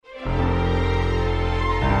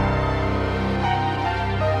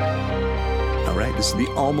This is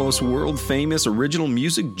the almost world-famous Original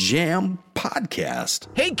Music Jam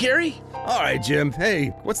podcast. Hey, Gary. All right, Jim. Hey,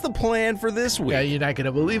 what's the plan for this week? Yeah, you're not going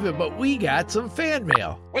to believe it, but we got some fan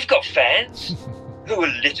mail. We've got fans who are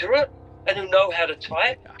literate and who know how to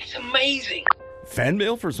type. It's amazing. Fan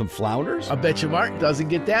mail for some flounders? I bet you Martin doesn't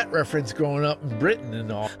get that reference growing up in Britain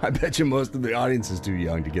and all. I bet you most of the audience is too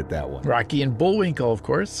young to get that one. Rocky and Bullwinkle, of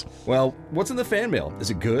course. Well, what's in the fan mail?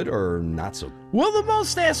 Is it good or not so good? Well, the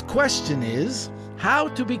most asked question is how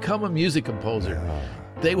to become a music composer.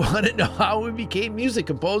 They want to know how we became music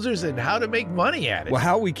composers and how to make money at it. Well,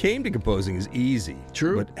 how we came to composing is easy.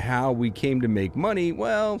 True. But how we came to make money,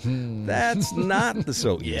 well, that's not the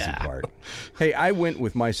so easy part. Hey, I went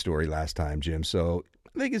with my story last time, Jim, so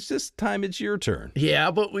I think it's just time it's your turn.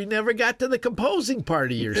 Yeah, but we never got to the composing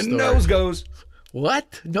part of your The story. nose goes.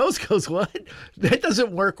 What? Nose goes what? That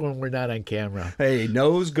doesn't work when we're not on camera. Hey,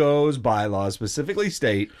 nose goes bylaws specifically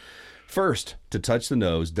state, first, to touch the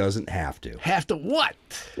nose doesn't have to. Have to what?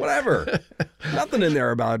 Whatever. Nothing in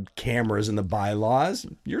there about cameras in the bylaws.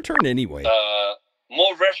 Your turn anyway.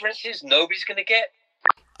 More references nobody's going to get.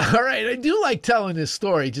 All right, I do like telling this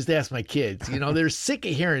story. Just ask my kids. You know, they're sick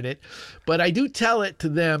of hearing it, but I do tell it to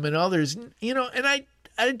them and others, you know, and I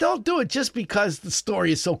don't do it just because the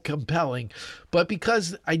story is so compelling, but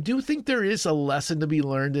because I do think there is a lesson to be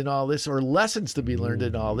learned in all this, or lessons to be learned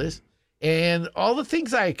in all this. And all the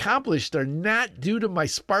things I accomplished are not due to my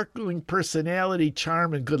sparkling personality,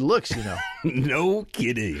 charm, and good looks, you know. No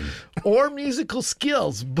kidding. Or musical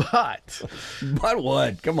skills, but... But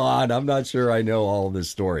what? Come on, I'm not sure I know all of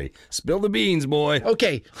this story. Spill the beans, boy.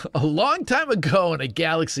 Okay, a long time ago in a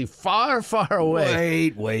galaxy far, far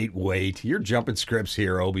away... Wait. You're jumping scripts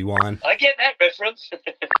here, Obi-Wan. I get that reference.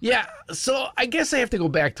 Yeah, so I guess I have to go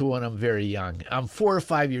back to when I'm very young. I'm 4 or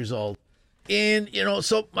 5 years old. And, you know,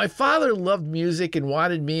 so my father loved music and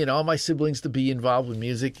wanted me and all my siblings to be involved with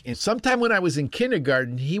music. And sometime when I was in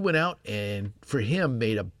kindergarten, he went out and, for him,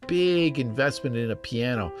 made a big investment in a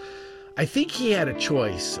piano. I think he had a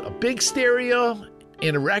choice, a big stereo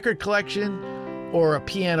and a record collection, or a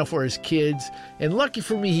piano for his kids. And lucky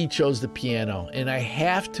for me, he chose the piano. And I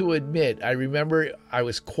have to admit, I remember I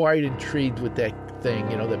was quite intrigued with that thing,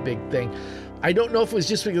 you know, the big thing. I don't know if it was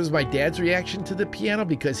just because of my dad's reaction to the piano,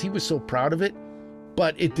 because he was so proud of it,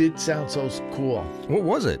 but it did sound so cool. What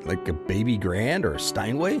was it? Like a baby grand or a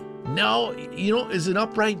Steinway? No, you know, it's an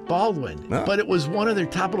upright Baldwin, Oh. but it was one of their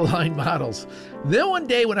top-of-the-line models. Then one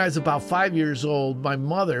day when I was about 5 years old, my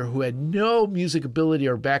mother, who had no music ability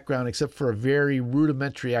or background except for a very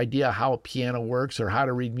rudimentary idea how a piano works or how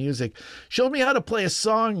to read music, showed me how to play a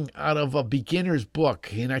song out of a beginner's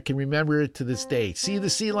book, and I can remember it to this day. See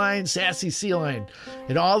the C line, sassy C line,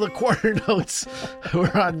 and all the quarter notes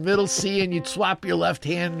were on middle C, and you'd swap your left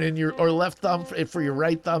hand and or left thumb for your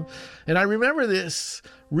right thumb. And I remember this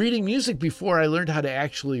reading music before I learned how to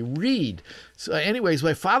actually read. So anyways,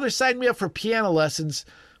 my father signed me up for piano lessons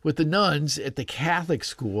with the nuns at the Catholic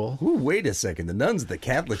school. Ooh, wait a second. The nuns at the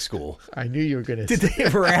Catholic school. I knew you were going to Did they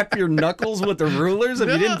ever wrap your knuckles with the rulers if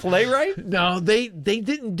you didn't play right? No, they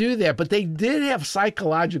didn't do that, but they did have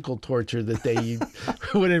psychological torture that they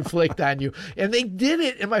would inflict on you. And they did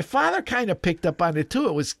it, and my father kind of picked up on it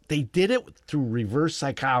too. They did it through reverse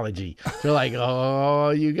psychology. They're like, oh,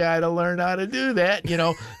 you got to learn how to do that, you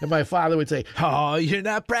know. And my father would say, oh, you're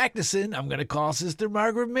not practicing. I'm going to call Sister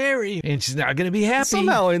Margaret Mary, and she's not going to be happy.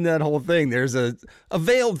 Somehow in that whole thing, there's a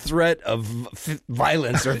veiled threat of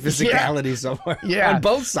violence or physicality somewhere on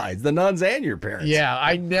both sides, the nuns and your parents. Yeah,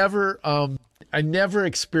 I never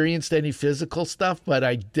experienced any physical stuff, but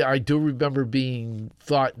I do remember being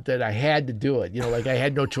thought that I had to do it. You know, like I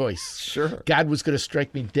had no choice. Sure. God was going to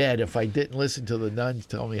strike me dead if I didn't listen to the nuns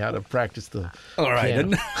tell me how to practice the All right,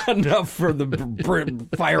 piano. enough for the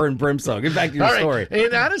fire and brimstone. Get back to your All right. story.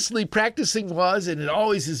 And honestly, practicing was, and it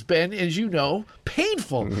always has been, as you know,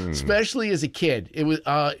 painful, especially as a kid. It was.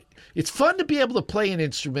 It's fun to be able to play an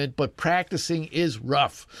instrument, but practicing is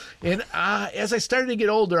rough. And as I started to get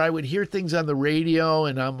older, I would hear things on the radio,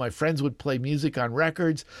 and my friends would play music on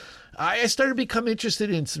records. I started to become interested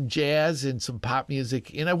in some jazz and some pop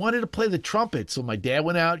music, and I wanted to play the trumpet. So my dad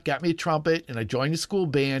went out, got me a trumpet, and I joined a school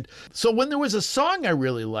band. So when there was a song I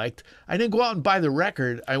really liked, I didn't go out and buy the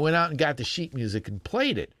record. I went out and got the sheet music and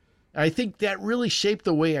played it. I think that really shaped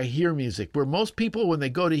the way I hear music, where most people, when they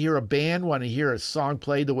go to hear a band, want to hear a song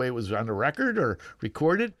played the way it was on a record or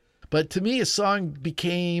recorded. But to me, a song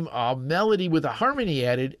became a melody with a harmony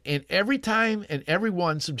added, and every time and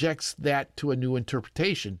everyone subjects that to a new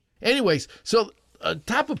interpretation. Anyways, so on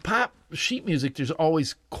top of pop sheet music, there's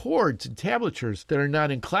always chords and tablatures that are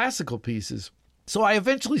not in classical pieces. So I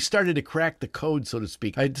eventually started to crack the code, so to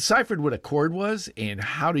speak. I deciphered what a chord was and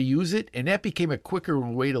how to use it, and that became a quicker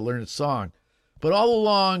way to learn a song. But all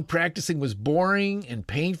along, practicing was boring and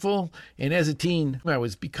painful, and as a teen, I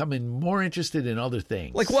was becoming more interested in other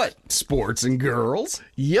things. Like what? Sports and girls?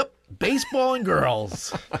 Yep, baseball and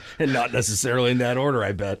girls. And not necessarily in that order,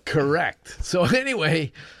 I bet. Correct. So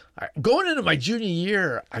anyway, going into my junior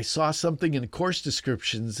year, I saw something in the course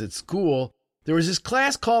descriptions at school. There was this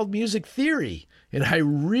class called music theory, and I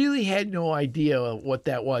really had no idea what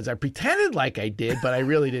that was. I pretended like I did, but I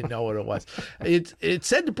really didn't know what it was. It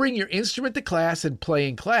said to bring your instrument to class and play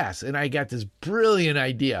in class, and I got this brilliant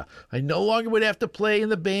idea. I no longer would have to play in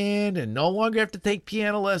the band and no longer have to take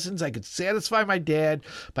piano lessons. I could satisfy my dad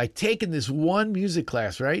by taking this one music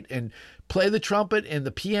class, right, and play the trumpet and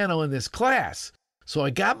the piano in this class. So I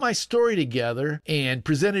got my story together and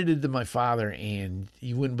presented it to my father, and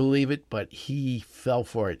you wouldn't believe it, but he fell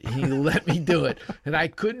for it. He let me do it, and I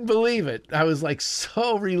couldn't believe it. I was like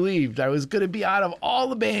so relieved. I was going to be out of all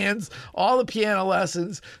the bands, all the piano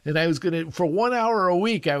lessons, and I was going to, for 1 hour a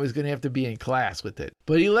week, I was going to have to be in class with it.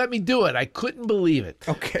 But he let me do it. I couldn't believe it.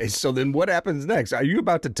 Okay, so then what happens next? Are you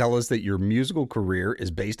about to tell us that your musical career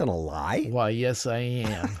is based on a lie? Why, yes, I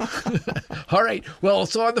am. All right. Well,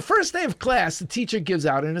 so on the first day of class, the teacher gives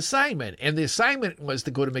out an assignment, and the assignment was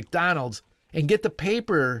to go to McDonald's and get the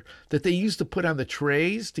paper that they used to put on the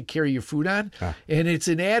trays to carry your food on. And it's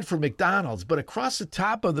an ad for McDonald's, but across the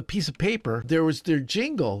top of the piece of paper, there was their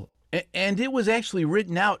jingle, and it was actually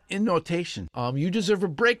written out in notation. You deserve a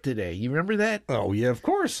break today. You remember that? Oh, yeah, of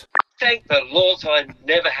course. Thank the Lord I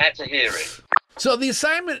never had to hear it. So the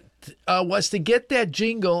assignment was to get that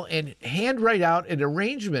jingle and handwrite out an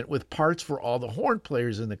arrangement with parts for all the horn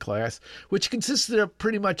players in the class, which consisted of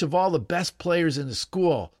pretty much of all the best players in the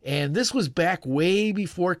school. And this was back way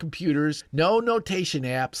before computers. No notation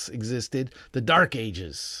apps existed. The dark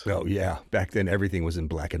ages. Oh, yeah. Back then, everything was in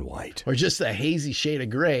black and white. Or just a hazy shade of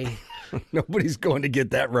gray. Nobody's going to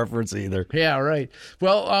get that reference either. Yeah, right.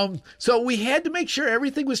 Well, so we had to make sure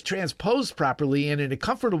everything was transposed properly and in a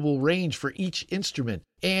comfortable range for each instrument.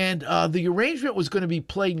 And the arrangement was going to be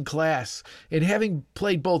played in class. And having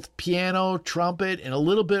played both piano, trumpet, and a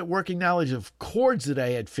little bit working knowledge of chords that I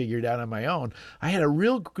had figured out on my own, I had a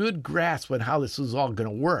real good grasp on how this was all going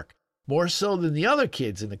to work. More so than the other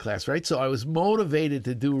kids in the class, right? So I was motivated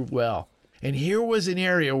to do well. And here was an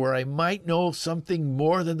area where I might know something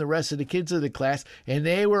more than the rest of the kids of the class, and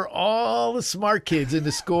they were all the smart kids in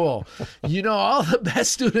the school. You know, all the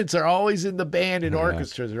best students are always in the band and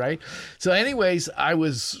orchestras, right? So anyways, I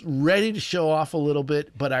was ready to show off a little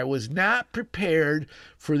bit, but I was not prepared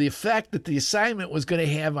for the effect that the assignment was going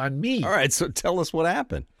to have on me. All right, so tell us what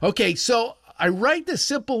happened. Okay, so I write this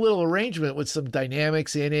simple little arrangement with some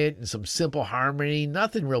dynamics in it and some simple harmony,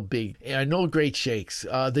 nothing real big, and no great shakes.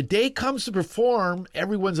 The day comes to perform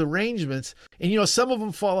everyone's arrangements, and, you know, some of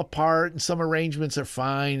them fall apart and some arrangements are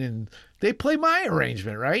fine, and they play my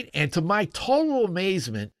arrangement, right? And to my total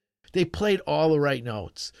amazement, they played all the right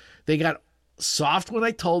notes. They got soft when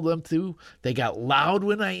I told them to, they got loud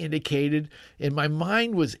when I indicated, and my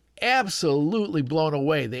mind was absolutely blown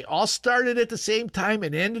away. They all started at the same time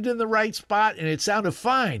and ended in the right spot, and it sounded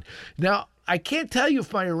fine. Now, I can't tell you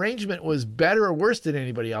if my arrangement was better or worse than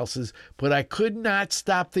anybody else's, but I could not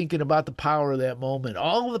stop thinking about the power of that moment,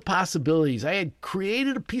 all of the possibilities. I had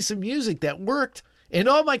created a piece of music that worked, and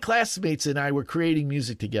all my classmates and I were creating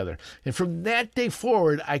music together. And from that day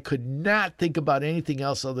forward, I could not think about anything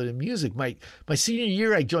else other than music. My senior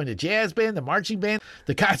year, I joined the jazz band, the marching band,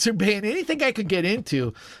 the concert band, anything I could get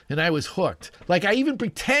into, and I was hooked. Like, I even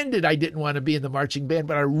pretended I didn't want to be in the marching band,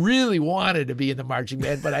 but I really wanted to be in the marching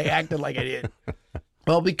band, but I acted like I did.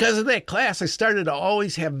 Well, because of that class, I started to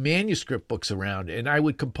always have manuscript books around, and I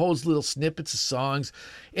would compose little snippets of songs,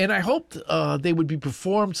 and I hoped they would be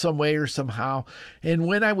performed some way or somehow. And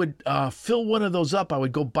when I would fill one of those up, I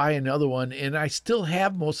would go buy another one, and I still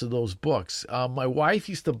have most of those books. My wife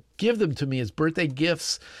used to give them to me as birthday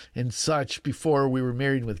gifts and such before we were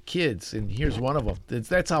married with kids, and here's one of them.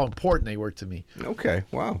 That's how important they were to me. Okay,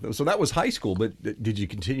 wow. So that was high school, but did you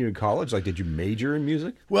continue in college? Like, did you major in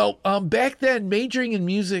music? Well, back then, majoring in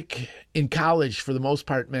music in college, for the most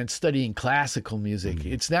part, meant studying classical music.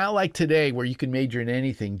 Mm-hmm. It's not like today where you can major in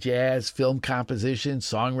anything: jazz, film composition,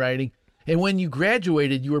 songwriting. And when you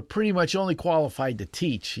graduated, you were pretty much only qualified to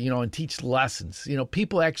teach, and teach lessons.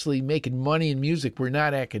 People actually making money in music were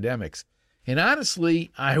not academics. And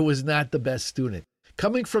honestly, I was not the best student.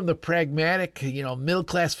 Coming from the pragmatic,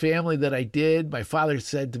 middle-class family that I did, my father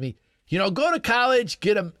said to me, Go to college,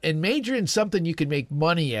 and major in something you can make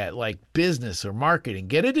money at, like business or marketing.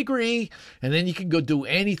 Get a degree, and then you can go do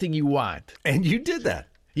anything you want. And you did that.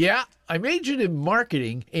 Yeah, I majored in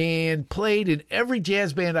marketing and played in every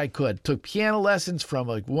jazz band I could. Took piano lessons from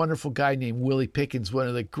a wonderful guy named Willie Pickens, one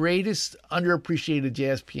of the greatest underappreciated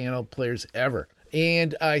jazz piano players ever.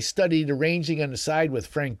 And I studied arranging on the side with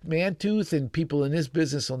Frank Mantooth, and people in this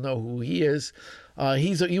business will know who he is.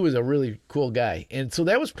 He was a really cool guy. And so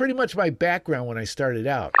that was pretty much my background when I started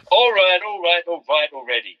out. All right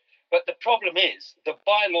already. But the problem is, the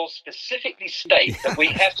bylaws specifically state that we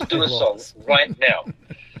have to do a song right now.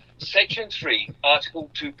 Section 3,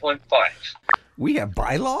 Article 2.5. We have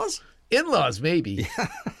bylaws? In-laws, maybe.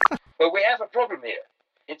 But we have a problem here.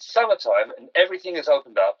 It's summertime and everything is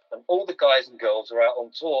opened up and all the guys and girls are out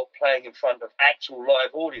on tour playing in front of actual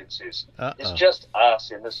live audiences. It's just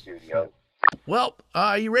us in the studio. Well,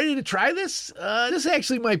 are you ready to try this? This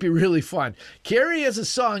actually might be really fun. Carrie has a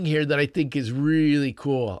song here that I think is really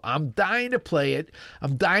cool. I'm dying to play it.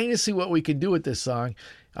 I'm dying to see what we can do with this song.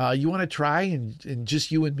 You want to try and just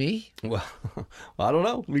you and me? Well, I don't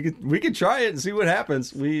know. We could try it and see what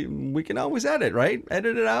happens. We can always edit, right?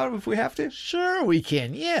 Edit it out if we have to. Sure, we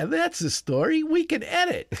can. Yeah, that's the story. We can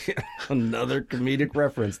edit. Another comedic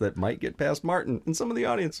reference that might get past Martin and some of the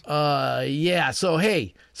audience. Yeah. So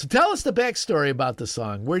tell us the backstory about the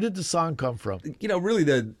song. Where did the song come from? Really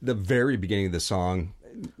the very beginning of the song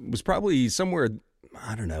was probably somewhere,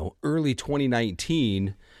 I don't know, early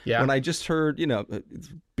 2019. Yeah. When I just heard,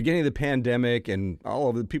 beginning of the pandemic and all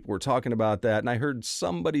of the people were talking about that. And I heard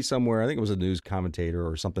somebody somewhere, I think it was a news commentator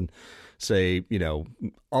or something, say,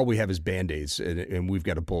 all we have is Band-Aids and we've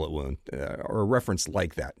got a bullet wound, or a reference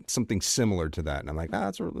like that, something similar to that. And I'm like,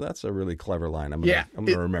 that's a really clever line. I'm going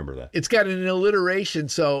to remember that. It's got an alliteration,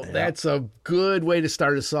 so that's a good way to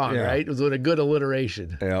start a song, right? It was with a good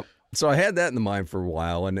alliteration. Yeah. So I had that in the mind for a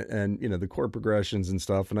while and the chord progressions and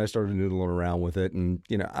stuff, and I started noodling around with it. And,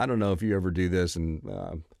 I don't know if you ever do this, and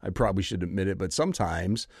I probably should admit it, but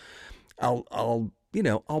sometimes I'll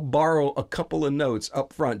borrow a couple of notes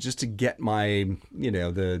up front just to get my,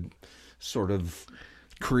 the sort of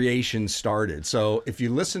creation started. So if you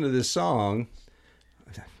listen to this song,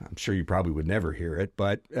 I'm sure you probably would never hear it,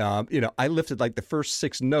 but, I lifted like the first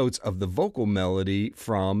 6 notes of the vocal melody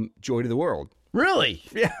from Joy to the World. Really?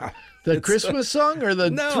 Yeah. The Christmas song or the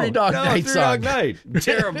Three Dog Night song? Three Dog Night.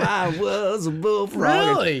 Jeremiah was a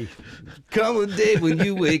bullfrog. Really? Come a day when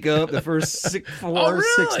you wake up. The first 6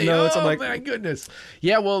 notes. I'm like, my goodness.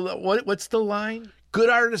 Yeah, well, what's the line? Good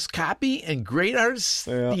artists copy and great artists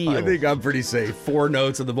steal. I think I'm pretty safe. 4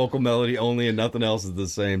 notes of the vocal melody only and nothing else is the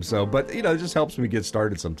same. So, but, it just helps me get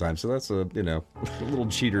started sometimes. So that's a little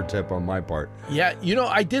cheater tip on my part. Yeah,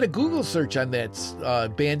 I did a Google search on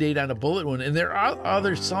that Band-Aid on a Bullet Wound, and there are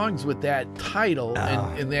other songs with that title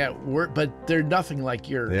and that word, but they're nothing like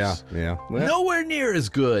yours. Yeah. Well, nowhere near as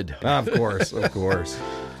good. Of course.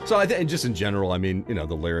 So I think just in general,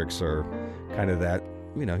 the lyrics are kind of that.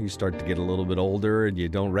 You start to get a little bit older and you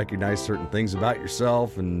don't recognize certain things about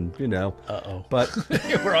yourself and, but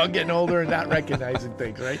we're all getting older and not recognizing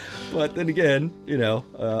things, right? But then again,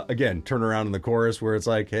 turn around in the chorus where it's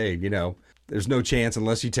like, hey, there's no chance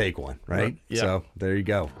unless you take one, right? Yeah. So there you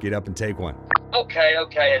go. Get up and take one. Okay.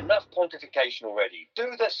 Enough pontification already.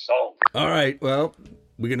 Do the song. All right. Well,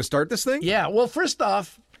 we going to start this thing? Yeah. Well, first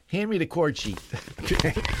off, hand me the chord sheet.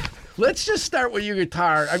 Okay. Let's just start with your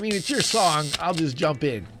guitar. It's your song. I'll just jump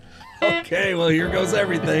in. Okay, well, here goes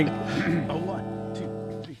everything. 1,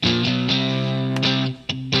 2, 3.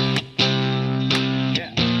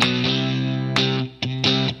 Yeah.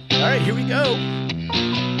 All right, here we go.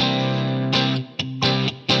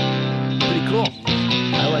 Pretty cool.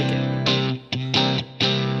 I like it.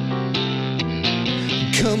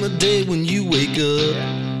 Come a day when you wake up,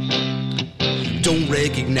 don't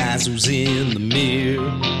recognize who's in the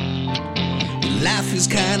mirror. Life is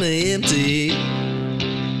kinda empty,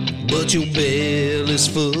 but your belly's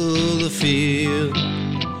full of fear.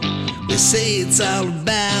 They say it's all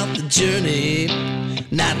about the journey,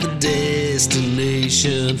 not the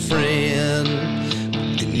destination, friend.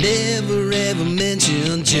 They never ever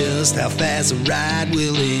mention just how fast a ride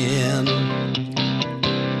will end.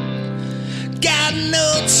 Got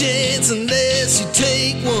no chance unless you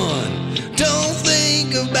take one. Don't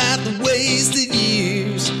think about the wasted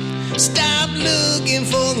years. Stop looking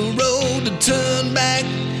for the road to turn back,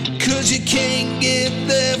 'cause you can't get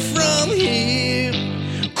there from here.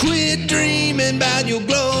 Quit dreaming about your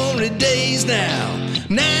glory days now.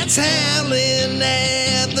 Nights howling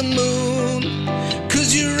at the moon,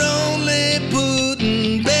 'cause you're only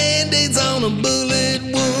putting Band-Aids on a bullet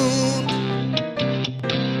wound.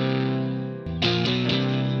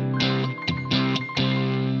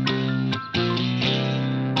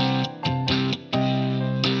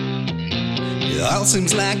 It all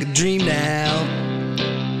seems like a dream now,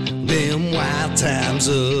 them wild times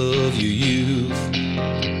of your youth.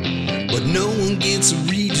 But no one gets a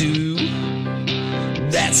redo,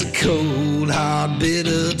 that's a cold, hard,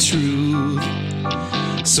 bitter truth.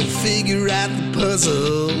 So figure out the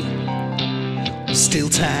puzzle, still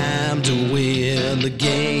time to win the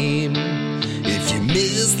game. If you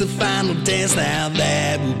miss the final dance, now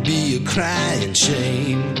that would be a crying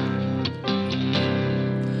shame.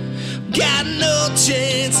 Got no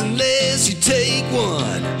chance unless you take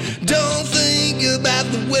one. Don't think about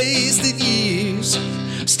the wasted years.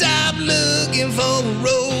 Stop looking for a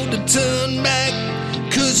road to turn back,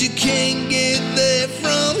 'cause you can't get there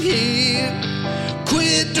from here.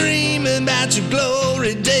 Quit dreaming about your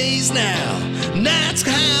glory days now. Nights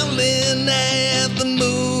howling at the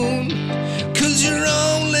moon, 'cause you're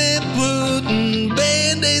only putting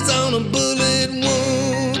band-aids on a bullet wound.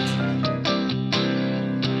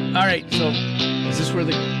 All right, so is this where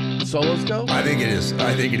the solos go? I think it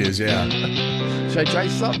is. Yeah. Should I try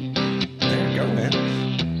something? There you go, man. I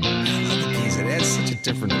love the keys. It adds such a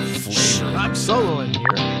different flavor. I'm soloing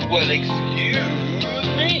here. Well, excuse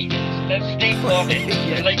me. That's Steve Martin.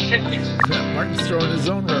 Yeah. Late 70s. Martin's throwing his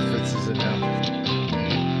own references in now.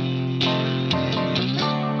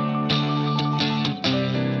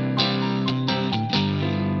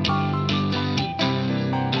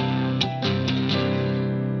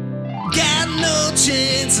 Got no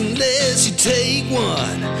chance unless you take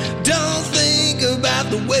one. Don't think about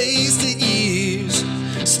the wasted years.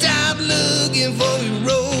 Stop looking for your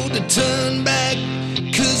road to turn back,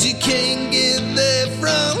 'cause you can't get there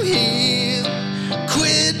from here.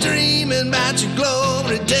 Quit dreaming about your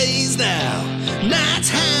glory days now. Nights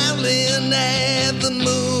howling at the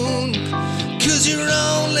moon, 'cause you're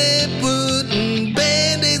only putting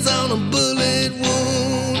band-aids on a bullet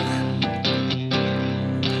wound.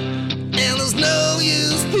 And there's no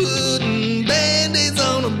use putting band-aids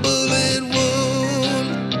on a bullet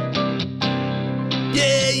wound.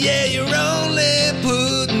 Yeah, you're only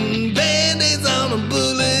putting band-aids on a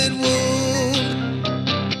bullet wound.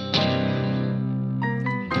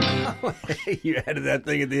 You added that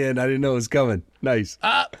thing at the end. I didn't know it was coming. Nice.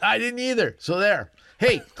 I didn't either. So there.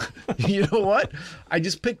 Hey, you know what? I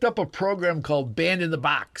just picked up a program called Band in the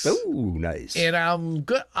Box. Ooh, nice. And I'm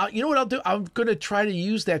good. You know what I'll do? I'm going to try to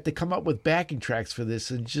use that to come up with backing tracks for this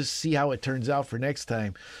and just see how it turns out for next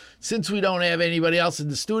time. Since we don't have anybody else in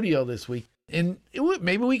the studio this week, and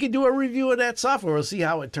maybe we can do a review of that software. We'll see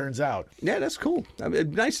how it turns out. Yeah, that's cool. I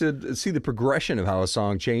mean, nice to see the progression of how a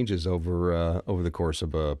song changes over the course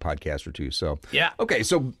of a podcast or two. So Yeah. Okay,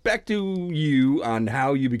 so back to you on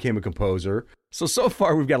how you became a composer. So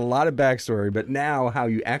far we've got a lot of backstory, but now how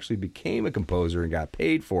you actually became a composer and got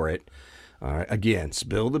paid for it. All right, again,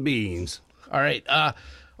 spill the beans. All right.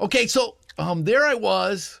 Okay, so there I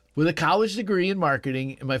was with a college degree in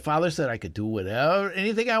marketing, and my father said I could do whatever,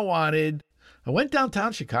 anything I wanted. I went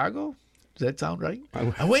downtown Chicago. Does that sound right?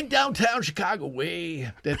 I went downtown Chicago.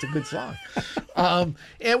 That's a good song.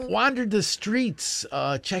 And wandered the streets,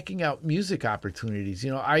 checking out music opportunities.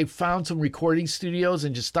 You know, I found some recording studios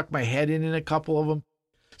and just stuck my head in a couple of them.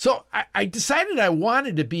 So I decided I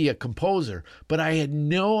wanted to be a composer, but I had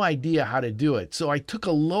no idea how to do it. So I took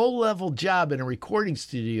a low-level job in a recording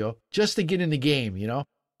studio just to get in the game, you know?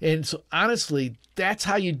 And so honestly, that's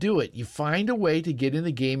how you do it. You find a way to get in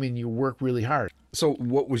the game and you work really hard. So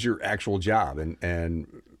what was your actual job and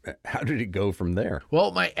how did it go from there?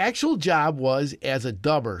 Well, my actual job was as a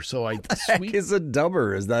dubber. So What the heck is a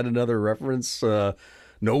dubber? Is that another reference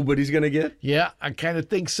nobody's going to get? Yeah, I kind of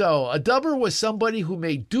think so. A dubber was somebody who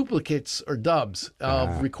made duplicates or dubs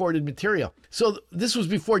of recorded material. So this was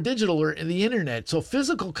before digital or the internet. So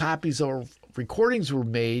physical copies of recordings were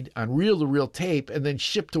made on reel-to-reel tape and then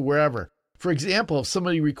shipped to wherever. For example, if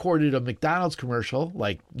somebody recorded a McDonald's commercial,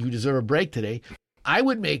 like "You Deserve a Break Today," I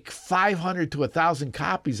would make 500 to 1,000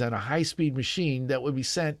 copies on a high-speed machine that would be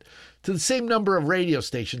sent to the same number of radio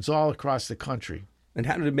stations all across the country. And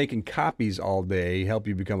how did making copies all day help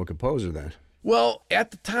you become a composer then? Well,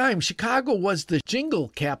 at the time, Chicago was the jingle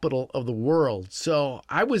capital of the world. So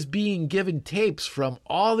I was being given tapes from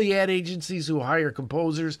all the ad agencies who hire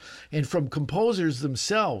composers and from composers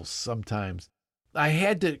themselves sometimes. I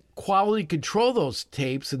had to quality control those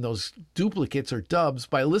tapes and those duplicates or dubs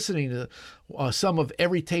by listening to some of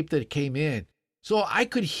every tape that came in. So I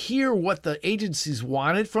could hear what the agencies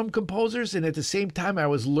wanted from composers, and at the same time I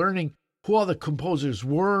was learning who all the composers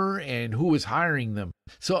were and who was hiring them.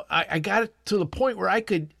 So I got it to the point where I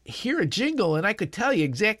could hear a jingle and I could tell you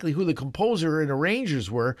exactly who the composer and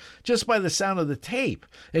arrangers were just by the sound of the tape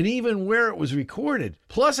and even where it was recorded.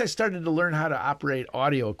 Plus, I started to learn how to operate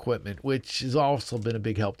audio equipment, which has also been a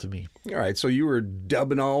big help to me. All right, so you were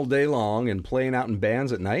dubbing all day long and playing out in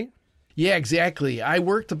bands at night? Yeah, exactly. I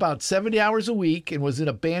worked about 70 hours a week and was in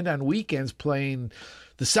a band on weekends playing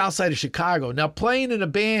the south side of Chicago. Now, playing in a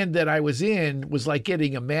band that I was in was like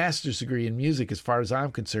getting a master's degree in music as far as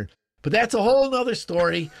I'm concerned. But that's a whole nother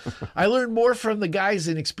story. I learned more from the guys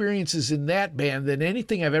and experiences in that band than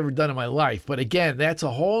anything I've ever done in my life. But again, that's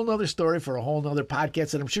a whole nother story for a whole nother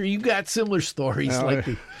podcast. And I'm sure you've got similar stories.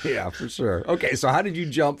 Yeah, for sure. Okay, so how did you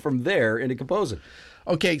jump from there into composing?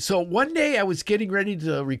 Okay, so one day I was getting ready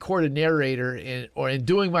to record a narrator and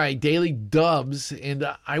doing my daily dubs, and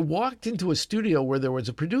I walked into a studio where there was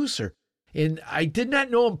a producer. And I did not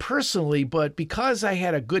know him personally, but because I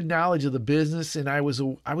had a good knowledge of the business and I was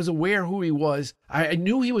aware who he was, I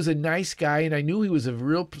knew he was a nice guy and I knew he was a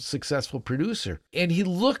real successful producer. And he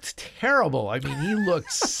looked terrible. I mean, he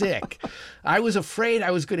looked sick. I was afraid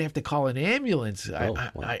I was going to have to call an ambulance.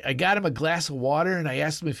 I got him a glass of water and I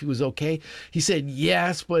asked him if he was okay. He said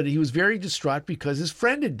yes, but he was very distraught because his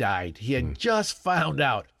friend had died. He had just found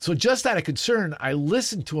out. So just out of concern, I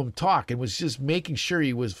listened to him talk and was just making sure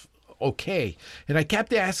he was okay. And I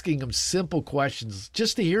kept asking him simple questions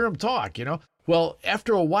just to hear him talk, you know. Well,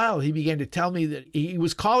 after a while, he began to tell me that he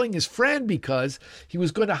was calling his friend because he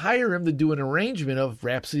was going to hire him to do an arrangement of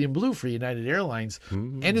Rhapsody in Blue for United Airlines.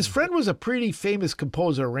 Mm-hmm. And his friend was a pretty famous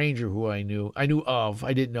composer arranger who I knew of.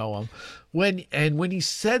 I didn't know him. When he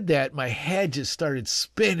said that, my head just started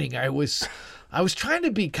spinning. I was trying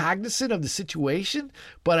to be cognizant of the situation,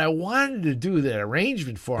 but I wanted to do that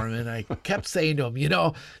arrangement for him. And I kept saying to him, you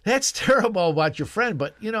know, that's terrible about your friend,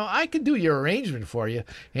 but, you know, I can do your arrangement for you.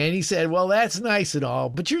 And he said, well, that's nice and all,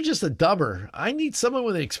 but you're just a dubber. I need someone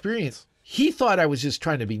with experience. He thought I was just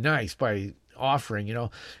trying to be nice by offering, you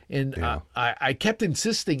know, and I kept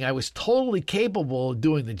insisting I was totally capable of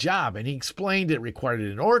doing the job. And he explained it required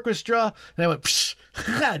an orchestra. And I went, psh,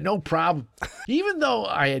 no problem. Even though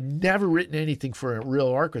I had never written anything for a real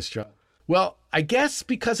orchestra. Well, I guess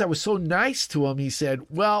because I was so nice to him, he said,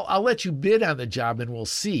 well, I'll let you bid on the job and we'll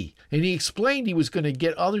see. And he explained he was going to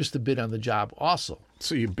get others to bid on the job also.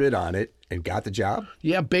 So you bid on it and got the job?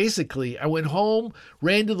 Yeah, basically. I went home,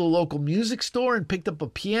 ran to the local music store, and picked up a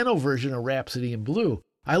piano version of Rhapsody in Blue.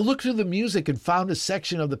 I looked through the music and found a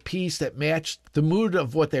section of the piece that matched the mood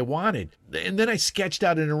of what they wanted. And then I sketched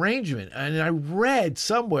out an arrangement. And I read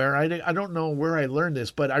somewhere, I don't know where I learned this,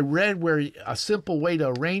 but I read where a simple way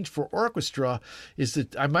to arrange for orchestra is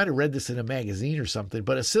that, I might have read this in a magazine or something,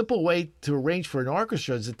 but a simple way to arrange for an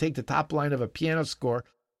orchestra is to take the top line of a piano score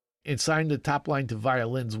and assign the top line to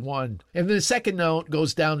violins 1. And then the second note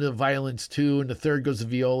goes down to violins 2, and the third goes to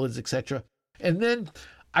violas, etc. And then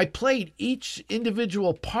I played each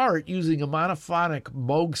individual part using a monophonic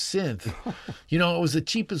Moog synth. You know, it was the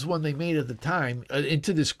cheapest one they made at the time,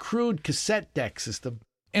 into this crude cassette deck system.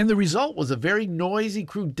 And the result was a very noisy,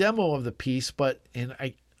 crude demo of the piece, and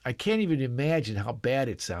I can't even imagine how bad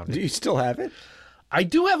it sounded. Do you still have it? I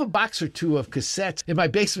do have a box or two of cassettes in my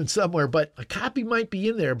basement somewhere, but a copy might be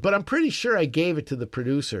in there. But I'm pretty sure I gave it to the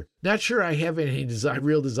producer. Not sure I have any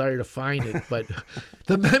real desire to find it, but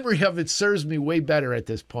the memory of it serves me way better at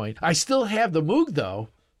this point. I still have the Moog, though,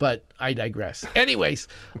 but I digress. Anyways,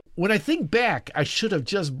 when I think back, I should have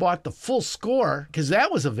just bought the full score because that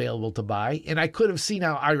was available to buy, and I could have seen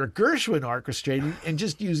how Ira Gershwin orchestrated and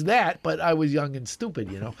just used that, but I was young and stupid,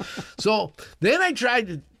 you know. So then I tried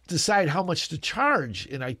to decide how much to charge,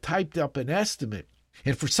 and I typed up an estimate.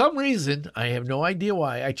 And for some reason, I have no idea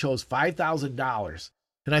why, I chose $5,000.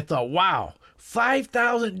 And I thought, wow,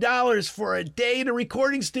 $5,000 for a day in a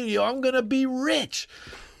recording studio. I'm going to be rich.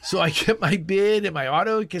 So I get my bid and my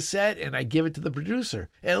audio cassette, and I give it to the producer.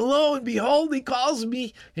 And lo and behold, he calls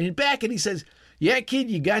me and back and he says, yeah,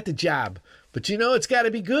 kid, you got the job. But you know, it's got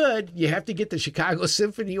to be good. You have to get the Chicago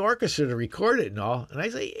Symphony Orchestra to record it and all. And I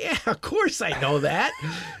say, yeah, of course I know that.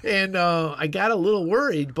 And I got a little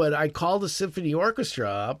worried, but I called the Symphony Orchestra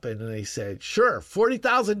up and they said, sure,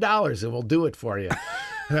 $40,000 and we'll do it for you.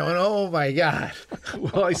 And I went, oh my God.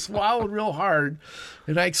 Well, I swallowed real hard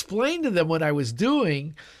and I explained to them what I was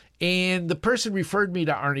doing. And the person referred me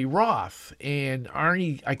to Arnie Roth. And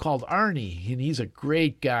Arnie, I called Arnie, and he's a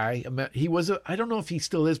great guy. He was, I don't know if he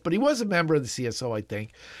still is, but he was a member of the CSO, I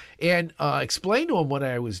think. And explained to him what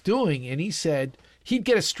I was doing. And he said he'd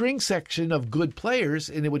get a string section of good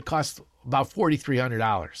players, and it would cost about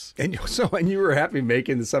 $4,300. And you were happy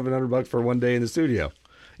making the $700 for one day in the studio.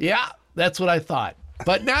 Yeah, that's what I thought.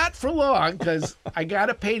 But not for long, because I got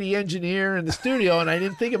to pay the engineer in the studio, and I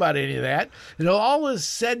didn't think about any of that. All was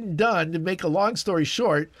said and done, to make a long story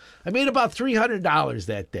short, I made about $300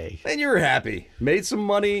 that day. And you were happy. Made some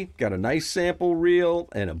money, got a nice sample reel,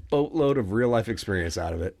 and a boatload of real-life experience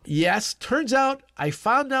out of it. Yes, turns out, I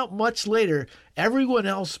found out much later, everyone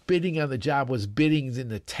else bidding on the job was bidding in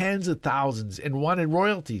the tens of thousands and wanted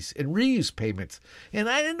royalties and reuse payments. And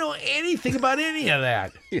I didn't know anything about any of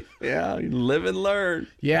that. Yeah, you live and learn.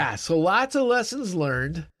 Yeah, so lots of lessons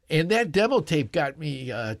learned. And that demo tape got me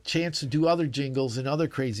a chance to do other jingles and other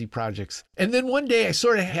crazy projects. And then one day I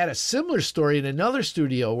sort of had a similar story in another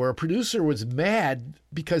studio where a producer was mad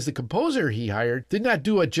because the composer he hired did not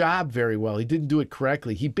do a job very well. He didn't do it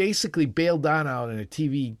correctly. He basically bailed Don out in a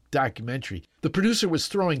TV documentary. The producer was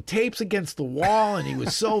throwing tapes against the wall, and he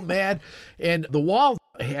was so mad. And the wall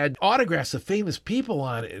had autographs of famous people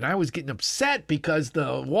on it, and I was getting upset because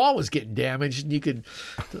the wall was getting damaged, and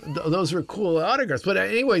those were cool autographs. But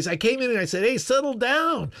anyways, I came in and I said, "Hey, settle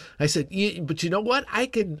down." I said, "But you know what? I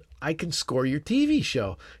can score your TV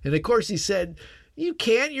show." And of course he said, "You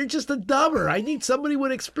can't. You're just a dubber. I need somebody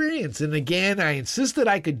with experience." And again, I insisted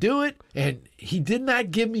I could do it, and he did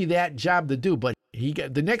not give me that job to do. But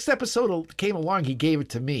the next episode came along, he gave it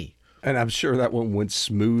to me. And I'm sure that one went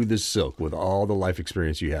smooth as silk with all the life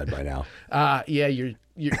experience you had by now. Yeah,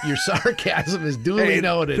 your sarcasm is duly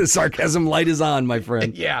noted. The sarcasm light is on, my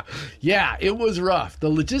friend. Yeah, it was rough. The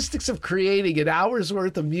logistics of creating an hour's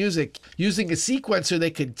worth of music using a sequencer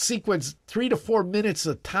that could sequence 3 to 4 minutes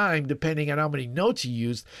of time, depending on how many notes you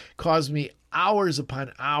used, caused me hours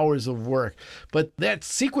upon hours of work. But that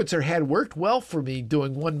sequencer had worked well for me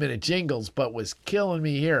doing 1-minute jingles, but was killing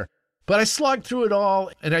me here. But I slogged through it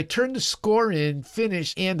all, and I turned the score in,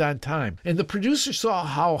 finished, and on time. And the producer saw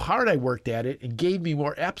how hard I worked at it and gave me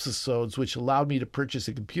more episodes, which allowed me to purchase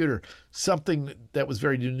a computer, something that was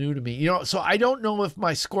very new to me. So I don't know if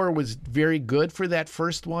my score was very good for that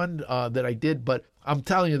first one that I did, but I'm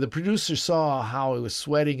telling you, the producer saw how I was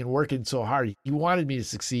sweating and working so hard. He wanted me to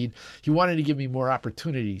succeed. He wanted to give me more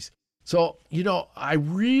opportunities. So, I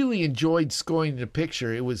really enjoyed scoring the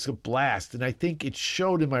picture. It was a blast, and I think it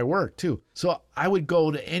showed in my work, too. So I would go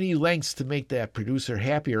to any lengths to make that producer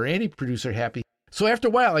happy, or any producer happy. So after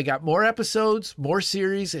a while, I got more episodes, more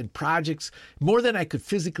series, and projects, more than I could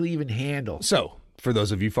physically even handle. So, for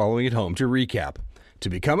those of you following at home, to recap, to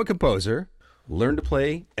become a composer, learn to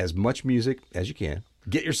play as much music as you can,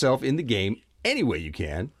 get yourself in the game any way you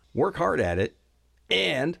can, work hard at it,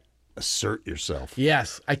 and assert yourself.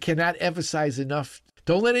 Yes, I cannot emphasize enough.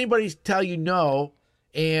 Don't let anybody tell you no.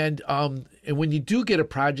 And when you do get a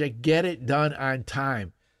project, get it done on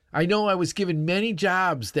time. I know I was given many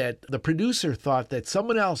jobs that the producer thought that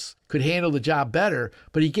someone else could handle the job better,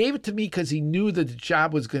 but he gave it to me because he knew that the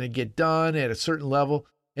job was going to get done at a certain level.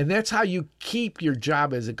 And that's how you keep your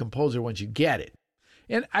job as a composer once you get it.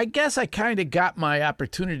 And I guess I kind of got my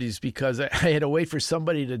opportunities because I had to wait for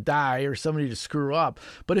somebody to die or somebody to screw up.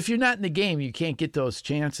 But if you're not in the game, you can't get those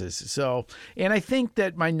chances. So, and I think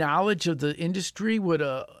that my knowledge of the industry would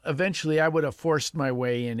eventually, I would have forced my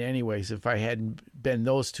way in anyways if I hadn't been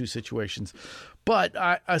those two situations. But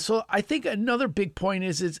so I think another big point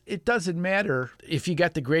is it doesn't matter if you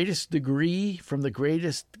got the greatest degree from the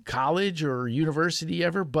greatest college or university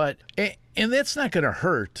ever, and that's not going to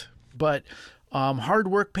hurt. But hard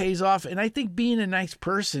work pays off, and I think being a nice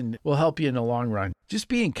person will help you in the long run. Just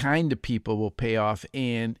being kind to people will pay off,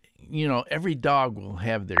 and, every dog will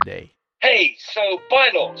have their day. Hey, so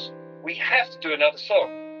bylaws. We have to do another song.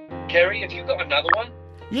 Kerry, have you got another one?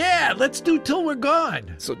 Yeah, let's do Till We're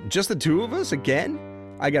Gone. So just the two of us again?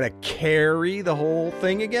 I gotta carry the whole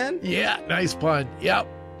thing again? Yeah, nice pun. Yep.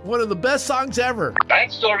 One of the best songs ever.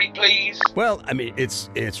 Backstory, please. Well, I mean, it's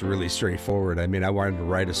really straightforward. I mean, I wanted to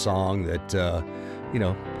write a song that,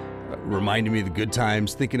 reminded me of the good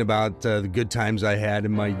times, thinking about the good times I had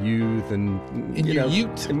in my youth and,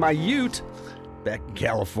 in my ute back in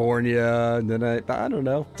California. And then I don't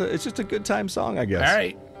know. It's just a good time song, I guess. All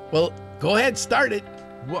right. Well, go ahead, start it.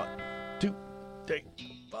 1, 2, 3,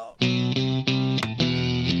 4.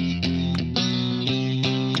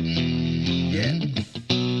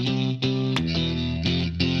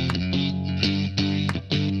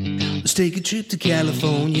 Let's take a trip to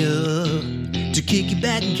California to kick it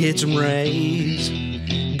back and catch some rays.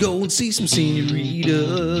 Go and see some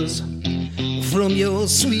senoritas. From your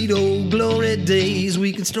sweet old glory days,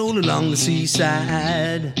 we can stroll along the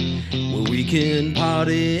seaside where we can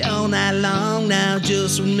party all night long. Now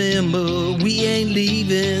just remember, we ain't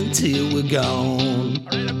leaving till we're gone.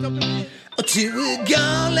 Till we're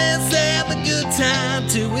gone, let's have a good time.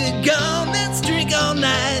 Till we're gone, let's drink all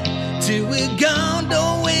night. Till we're gone,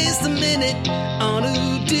 don't waste a minute on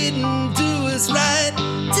who didn't do us right.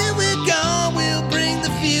 Till we're gone, we'll bring the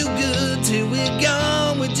feel good. Till we're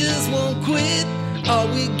gone, we just won't quit. All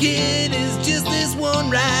we get is just this one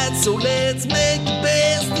ride, so let's make the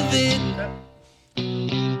best of it.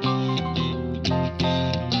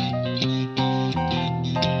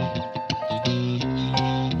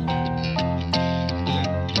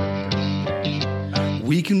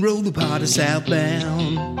 We can roll the party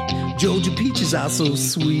southbound. Georgia peaches are so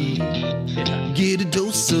sweet. Get a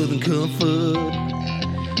dose of Southern comfort.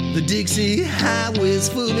 The Dixie Highway's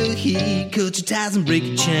full of heat. Cut your ties and break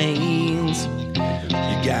your chains.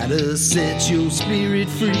 You gotta set your spirit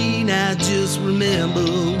free. Now just remember,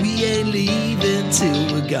 we ain't leaving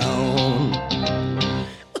till we're gone.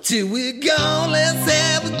 Till we're gone, let's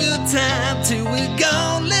have a good time. Till we're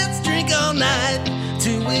gone, let's drink all night.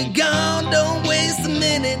 Till we're gone, don't waste a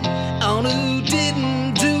minute on who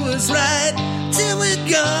didn't do us right. Till we're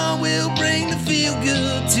gone, we'll bring the feel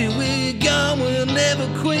good. Till we're gone, we'll never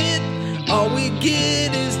quit. All we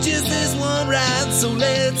get is just this one ride, so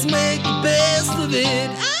let's make the best of it.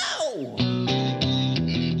 Ow!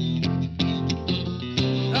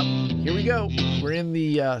 Oh, here we go. We're in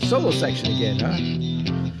the solo section again, huh?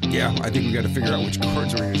 Yeah, I think we got to figure out which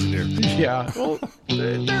chords we're going to do. Yeah, well,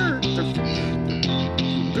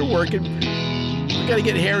 they're working. We got to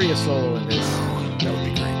get Harry a solo in this. That would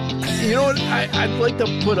be great. You know what? I'd like to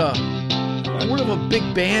put what if a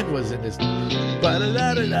big band was in this?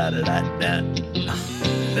 Ba-da-da-da-da-da-da.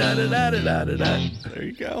 Da-da-da-da-da-da. There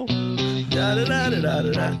you go.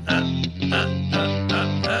 Da-da-da-da-da-da.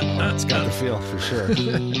 It's got the feel for sure.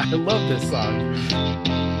 I love this song.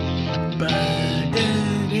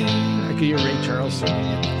 I can hear Ray Charles singing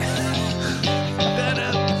it.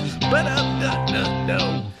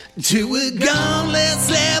 Till we're gone, let's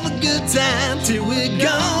have a good time. Till we're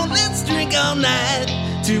gone, let's drink all night.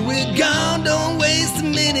 Till we're gone, don't waste a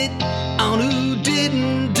minute on who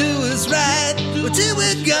didn't do us right. Well, till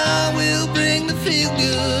we're gone, we'll bring the feel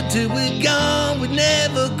good. Till we're gone, we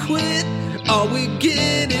never quit. All we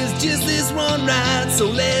get is just this one ride, so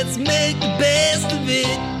let's make the best of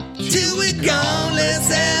it. Till we're gone,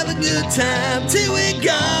 let's have a good time. Till we're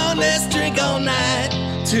gone, let's drink all night.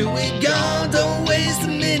 Till we're gone, don't waste a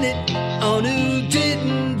minute on who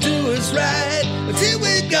didn't do us right. Till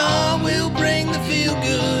we're gone, we'll bring the feel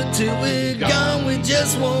good. Till we're gone, we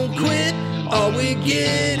just won't quit. All we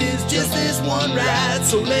get is just this one ride,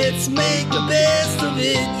 so let's make the best of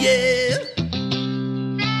it, yeah.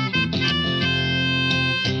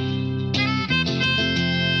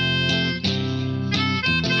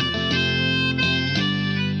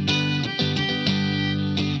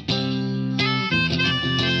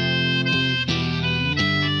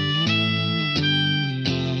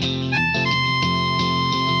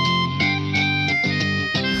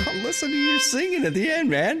 Listen to you singing at the end,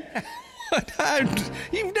 man.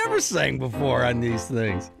 You've never sang before on these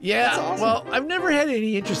things. Yeah, That's awesome. well, I've never had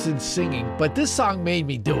any interest in singing, but this song made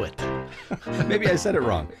me do it. Maybe I said it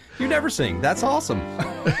wrong. You never sing. That's awesome.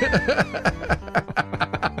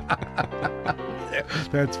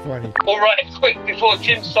 That's funny. All right, quick, before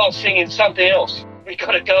Jim starts singing something else. We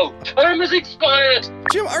gotta go. Time has expired.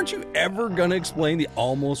 Jim, aren't you ever going to explain the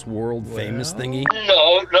almost world-famous thingy?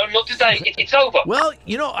 No, not today. It's over. Well,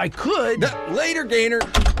 you know, I could. Later, Gainer.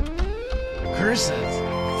 Curses.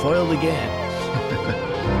 Foiled again.